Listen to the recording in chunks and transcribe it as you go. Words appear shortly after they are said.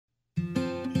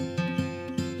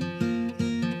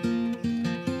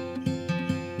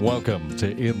Welcome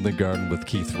to In the Garden with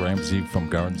Keith Ramsey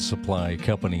from Garden Supply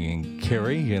Company in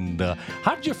Cary. And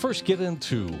how did you first get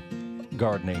into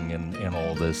gardening and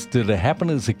all this? Did it happen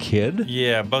as a kid?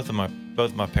 Yeah, both of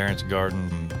my parents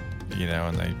gardened,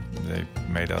 and they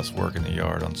made us work in the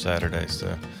yard on Saturdays.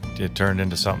 So it turned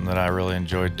into something that I really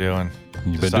enjoyed doing.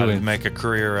 You've Decided to make a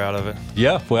career out of it.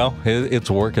 Yeah, well,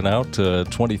 it's working out.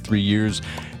 23 years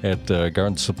at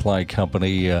Garden Supply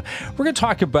Company. We're going to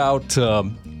talk about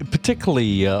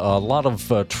particularly a lot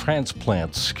of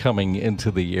transplants coming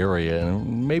into the area,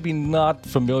 and maybe not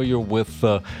familiar with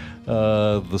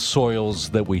the soils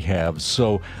that we have.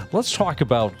 So let's talk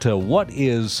about what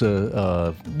is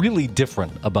really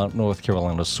different about North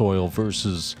Carolina soil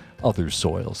versus other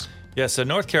soils. Yeah, so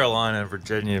North Carolina and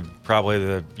Virginia,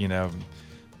 probably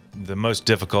the most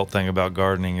difficult thing about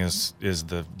gardening is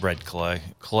the red clay.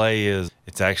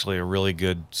 It's actually a really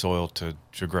good soil to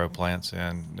grow plants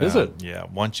in. Is it? Yeah.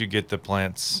 Once you get the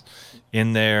plants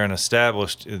in there and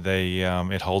established,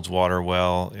 it holds water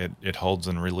well. It holds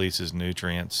and releases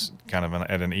nutrients kind of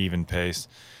at an even pace.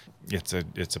 It's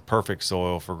a perfect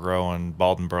soil for growing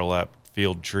bald and burlap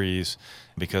field trees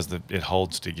because it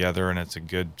holds together and it's a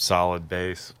good solid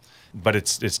base. But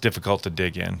it's difficult to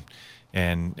dig in.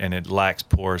 And it lacks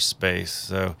porous space,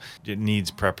 so it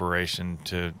needs preparation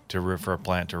for a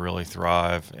plant to really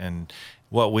thrive. And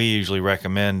what we usually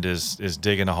recommend is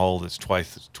digging a hole that's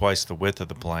twice the width of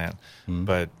the plant,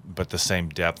 but the same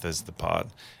depth as the pot,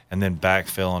 and then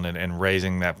backfilling it and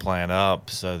raising that plant up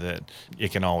so that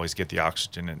it can always get the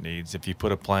oxygen it needs. If you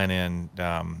put a plant in,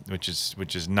 which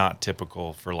is not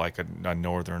typical for like a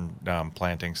northern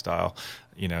planting style.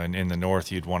 In the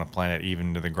north, you'd want to plant it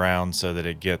even to the ground so that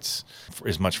it gets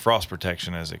as much frost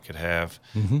protection as it could have.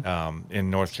 In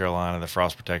North Carolina, the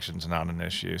frost protection is not an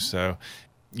issue. So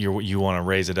you want to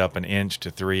raise it up 1 inch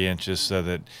to 3 inches so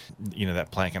that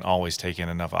that plant can always take in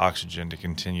enough oxygen to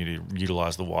continue to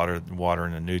utilize the water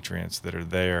and the nutrients that are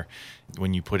there.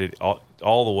 When you put it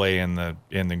all the way in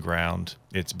the ground,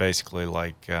 it's basically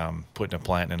like putting a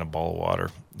plant in a bowl of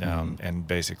water, and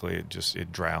basically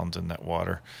it drowns in that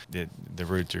water. The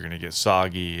roots are going to get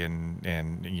soggy,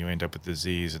 and you end up with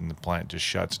disease, and the plant just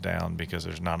shuts down because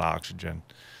there's not oxygen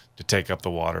to take up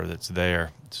the water that's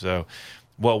there. So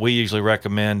what we usually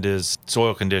recommend is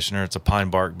soil conditioner. It's a pine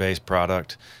bark based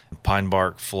product. Pine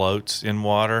bark floats in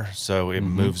water, so it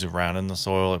moves around in the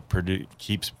soil. It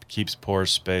keeps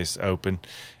porous space open.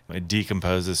 It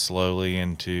decomposes slowly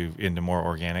into more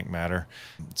organic matter.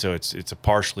 So it's a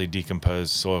partially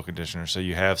decomposed soil conditioner. So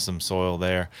you have some soil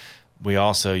there. We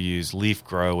also use Leaf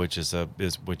Grow, which is a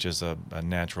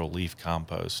natural leaf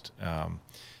compost.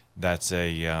 That's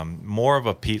a more of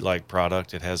a peat-like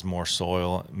product. It has more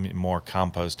soil, more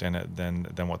compost in it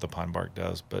than what the pine bark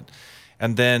does.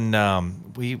 And then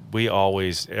we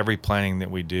always, every planting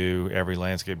that we do, every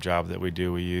landscape job that we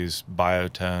do, we use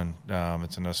Biotone.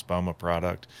 It's an Espoma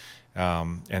product,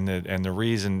 and the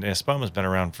reason Espoma's been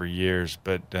around for years,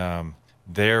 but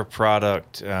their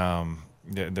product, the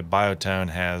Biotone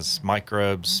has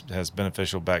microbes, has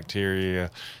beneficial bacteria,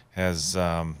 has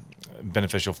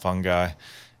beneficial fungi.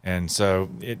 And so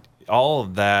all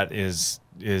of that is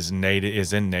in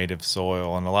native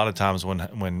soil, and a lot of times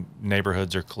when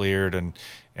neighborhoods are cleared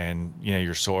and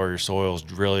your soil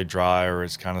is really dry or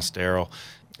it's kind of sterile,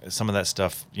 some of that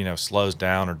stuff slows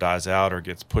down or dies out or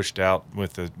gets pushed out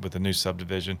with the new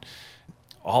subdivision.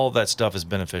 All of that stuff is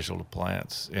beneficial to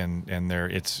plants, and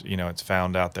it's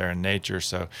found out there in nature.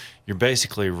 So you're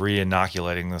basically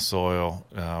re-inoculating the soil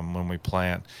when we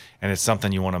plant, and it's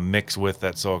something you want to mix with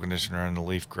that soil conditioner and the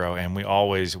Leaf Grow. And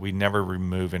we never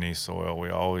remove any soil. We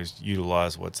always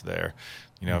utilize what's there.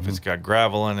 If it's got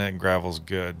gravel in it, gravel's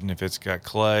good, and if it's got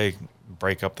clay,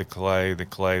 break up the clay. The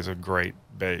clay is a great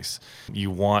base. You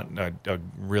want a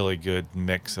really good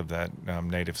mix of that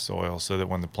native soil so that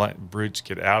when the plant roots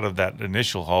get out of that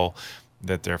initial hole,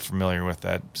 that they're familiar with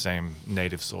that same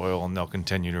native soil and they'll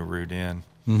continue to root in.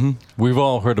 We've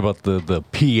all heard about the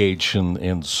pH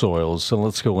in soils, so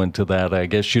let's go into that. I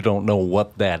guess you don't know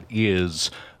what that is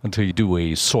until you do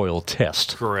a soil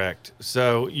test. Correct.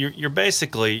 So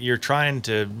you're trying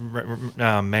to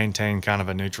maintain kind of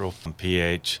a neutral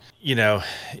pH. A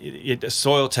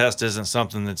soil test isn't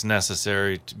something that's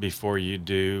necessary before you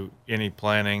do any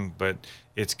planting, but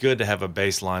it's good to have a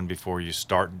baseline before you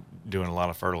start doing a lot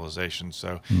of fertilization.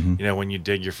 So, when you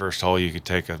dig your first hole, you could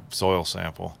take a soil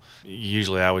sample.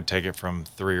 Usually I would take it from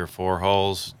 3 or 4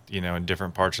 holes, in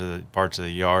different parts of the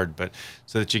yard, but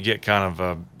so that you get kind of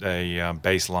a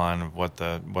baseline of what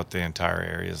the entire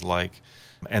area is like.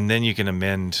 And then you can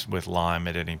amend with lime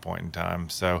at any point in time.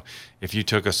 So if you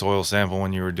took a soil sample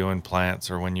when you were doing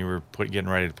plants or when you were getting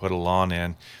ready to put a lawn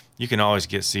in, you can always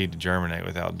get seed to germinate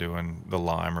without doing the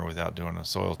lime or without doing a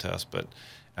soil test. But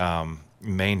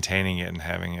maintaining it and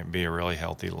having it be a really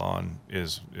healthy lawn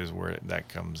is where that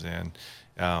comes in.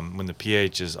 When the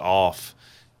pH is off,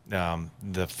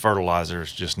 the fertilizer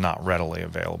is just not readily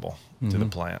available to the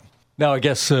plant. Now, I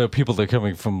guess people that are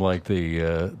coming from like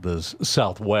the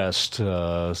Southwest,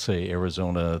 say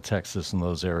Arizona, Texas, and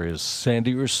those areas,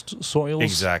 sandier soils.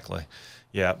 Exactly.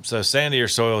 Yeah. So sandier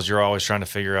soils, you're always trying to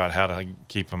figure out how to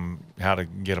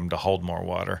get them to hold more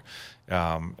water.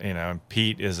 And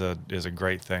peat is a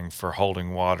great thing for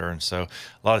holding water. And so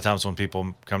a lot of times when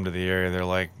people come to the area, they're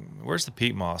like, "Where's the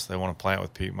peat moss?" They want to plant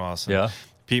with peat moss. And Yeah.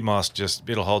 peat moss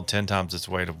it'll hold 10 times its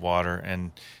weight of water,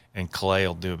 and clay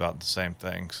will do about the same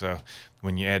thing. So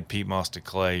when you add peat moss to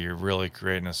clay, you're really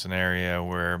creating a scenario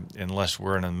where, unless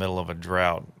we're in the middle of a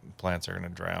drought, plants are going to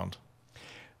drown.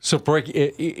 So,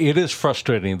 it is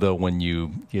frustrating though when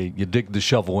you dig the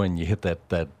shovel in, you hit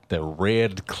that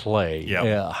red clay.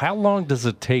 Yep. How long does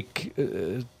it take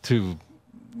to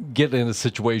get in a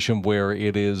situation where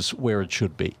it is where it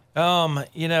should be?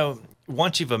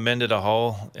 Once you've amended a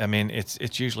hole, I mean,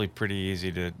 it's usually pretty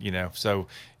easy to, so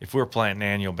if we're planting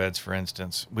annual beds, for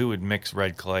instance, we would mix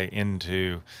red clay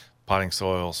into potting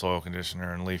soil, soil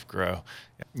conditioner, and leaf grow,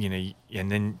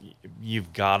 and then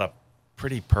you've got a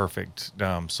pretty perfect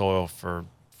soil for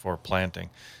planting.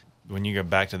 When you go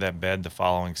back to that bed the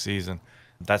following season,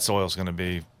 that soil is going to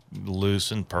be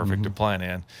loose and perfect to plant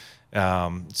in.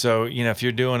 So if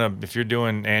you're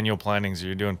doing annual plantings or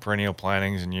you're doing perennial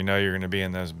plantings and you're going to be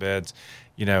in those beds,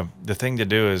 the thing to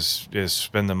do is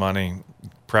spend the money,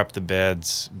 prep the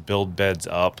beds, build beds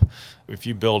up. If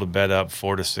you build a bed up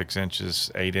 4 to 6 inches,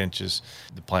 8 inches,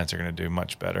 the plants are going to do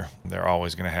much better. They're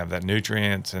always going to have that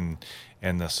nutrients and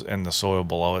the soil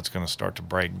below it's going to start to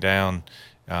break down.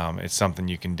 It's something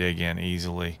you can dig in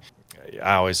easily.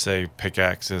 I always say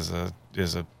pickaxe is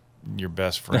your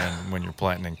best friend when you're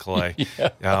planting in clay.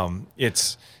 Using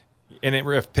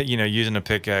a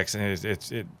pickaxe,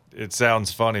 and it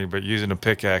sounds funny, but using a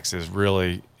pickaxe is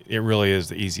really is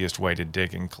the easiest way to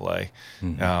dig in clay.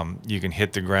 You can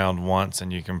hit the ground once,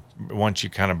 and once you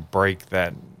kind of break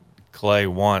that clay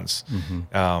once,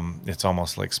 it's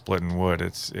almost like splitting wood.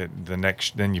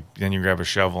 Then you grab a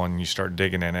shovel and you start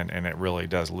digging in it, and it really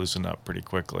does loosen up pretty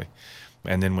quickly.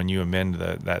 And then when you amend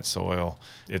that soil,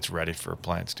 it's ready for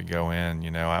plants to go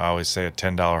in. I always say a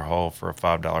 $10 hole for a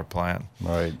 $5 plant.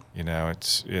 Right.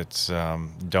 It's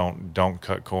don't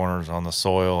cut corners on the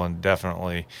soil, and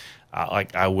definitely,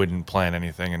 I wouldn't plant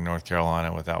anything in North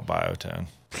Carolina without biotone.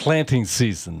 Planting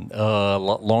season a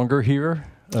lot longer here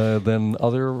than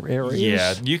other areas.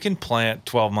 Yeah, you can plant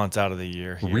 12 months out of the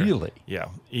year here. Really? Yeah,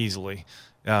 easily.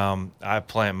 I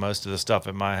plant most of the stuff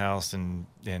at my house in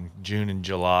June and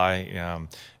July.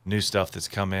 New stuff that's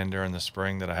come in during the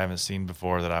spring that I haven't seen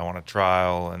before that I want to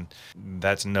trial, and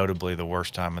that's notably the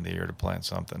worst time of the year to plant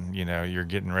something. You're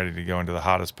getting ready to go into the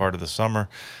hottest part of the summer,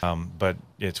 but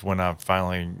it's when I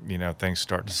finally, things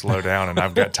start to slow down and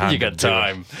I've got time. You got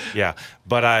time. Yeah,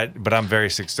 but I'm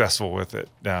very successful with it.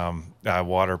 I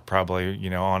water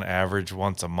probably, on average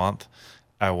once a month.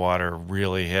 I water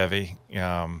really heavy.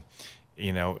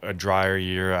 A drier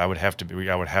year, I would have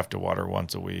to water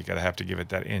once a week. I'd have to give it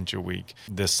that inch a week.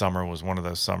 This summer was one of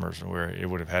those summers where it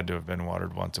would have had to have been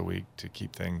watered once a week to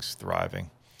keep things thriving.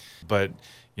 But,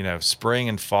 spring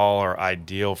and fall are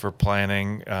ideal for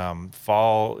planting.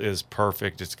 Fall is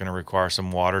perfect. It's going to require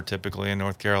some water typically in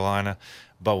North Carolina.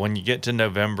 But when you get to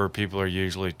November, people are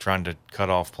usually trying to cut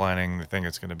off planting. They think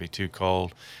it's going to be too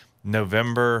cold.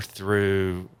 November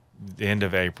through the end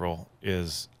of April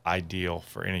is ideal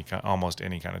for almost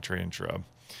any kind of tree and shrub.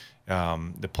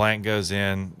 The plant goes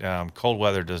in. Cold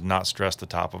weather does not stress the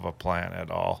top of a plant at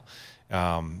all.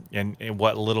 And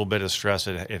what little bit of stress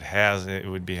it has, it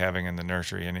would be having in the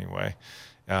nursery anyway.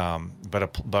 But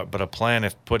a plant,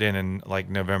 if put in like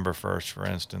November 1st, for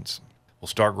instance, will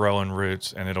start growing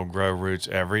roots, and it'll grow roots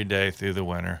every day through the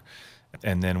winter.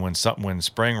 And then when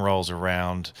spring rolls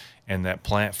around and that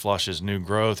plant flushes new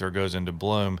growth or goes into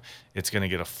bloom, it's going to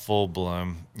get a full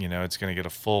bloom. It's going to get a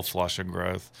full flush of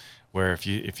growth. Where if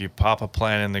you pop a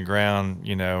plant in the ground,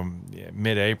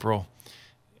 mid-April,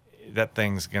 that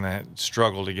thing's going to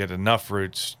struggle to get enough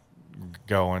roots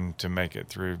going to make it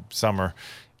through summer.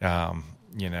 So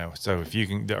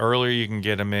the earlier you can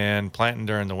get them in, planting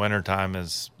during the wintertime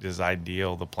is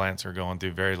ideal. The plants are going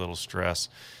through very little stress.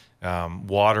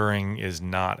 Watering is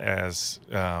not as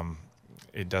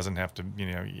It doesn't have to,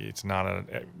 it's not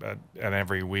an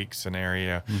every week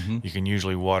scenario. You can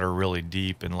usually water really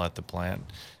deep and let the plant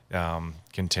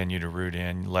continue to root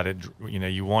in. Let it,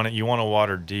 you want to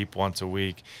water deep once a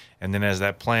week, and then as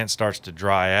that plant starts to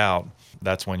dry out,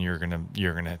 that's when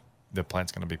the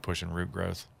plant's gonna be pushing root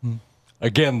growth.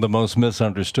 Again, the most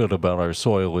misunderstood about our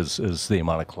soil is the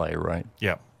amount of clay, right?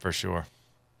 Yeah, for sure.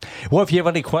 Well, if you have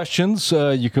any questions,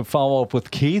 you can follow up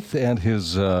with Keith and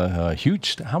his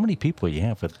huge. How many people you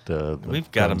have at?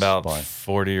 We've got Garden about Supply?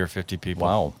 40 or 50 people.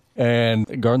 Wow.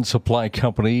 And Garden Supply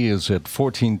Company is at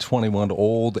 1421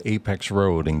 Old Apex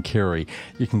Road in Cary.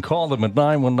 You can call them at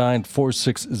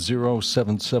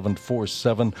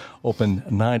 919-460-7747. Open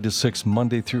 9 to 6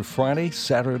 Monday through Friday,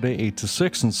 Saturday 8 to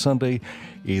 6, and Sunday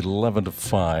 11 to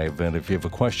 5. And if you have a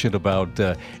question about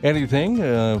anything,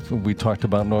 we talked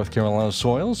about North Carolina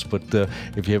soils, but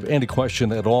if you have any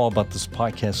question at all about this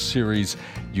podcast series,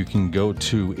 you can go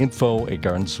to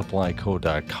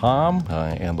info@gardensupplyco.com,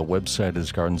 and the website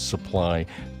is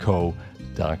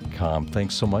gardensupplyco.com.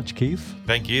 Thanks so much, Keith.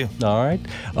 Thank you. All right.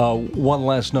 One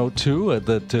last note, too,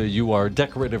 that you are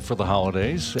decorated for the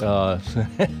holidays. I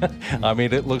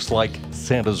mean, it looks like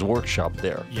Santa's workshop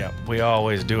there. Yeah, we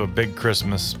always do a big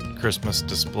Christmas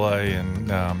display, and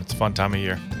it's a fun time of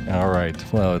year. All right.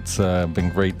 Well, it's been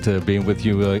great being with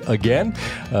you again.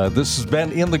 This has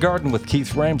been In the Garden with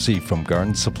Keith Ramsey from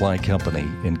Garden Supply Company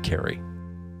in Cary.